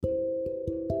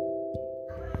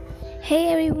Hey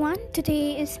everyone,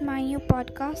 today is my new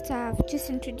podcast. I've just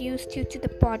introduced you to the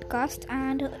podcast,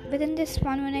 and within this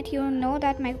 1 minute, you'll know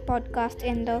that my podcast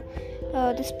in the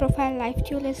this profile life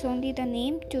tool is only the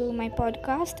name to my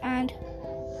podcast, and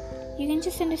you can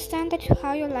just understand that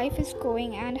how your life is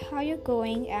going and how you're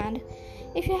going. And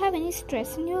if you have any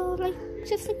stress and you're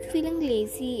just feeling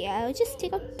lazy, just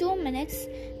take out 2 minutes,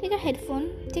 take a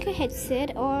headphone, take a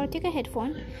headset, or take a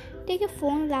headphone, take a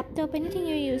phone, laptop, anything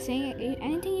you're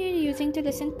using to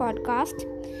listen podcast.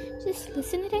 Just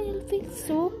listen it and you'll feel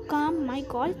so calm. My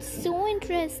god, it's so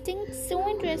interesting,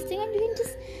 and you can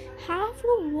just have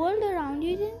the world around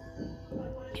you.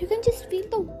 You can just feel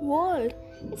the world.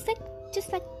 It's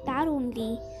just like that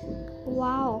only.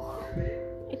 Wow,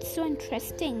 it's so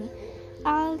interesting.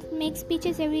 I'll make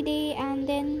speeches every day, and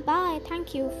then bye.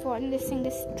 Thank you for listening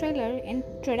this trailer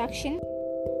introduction.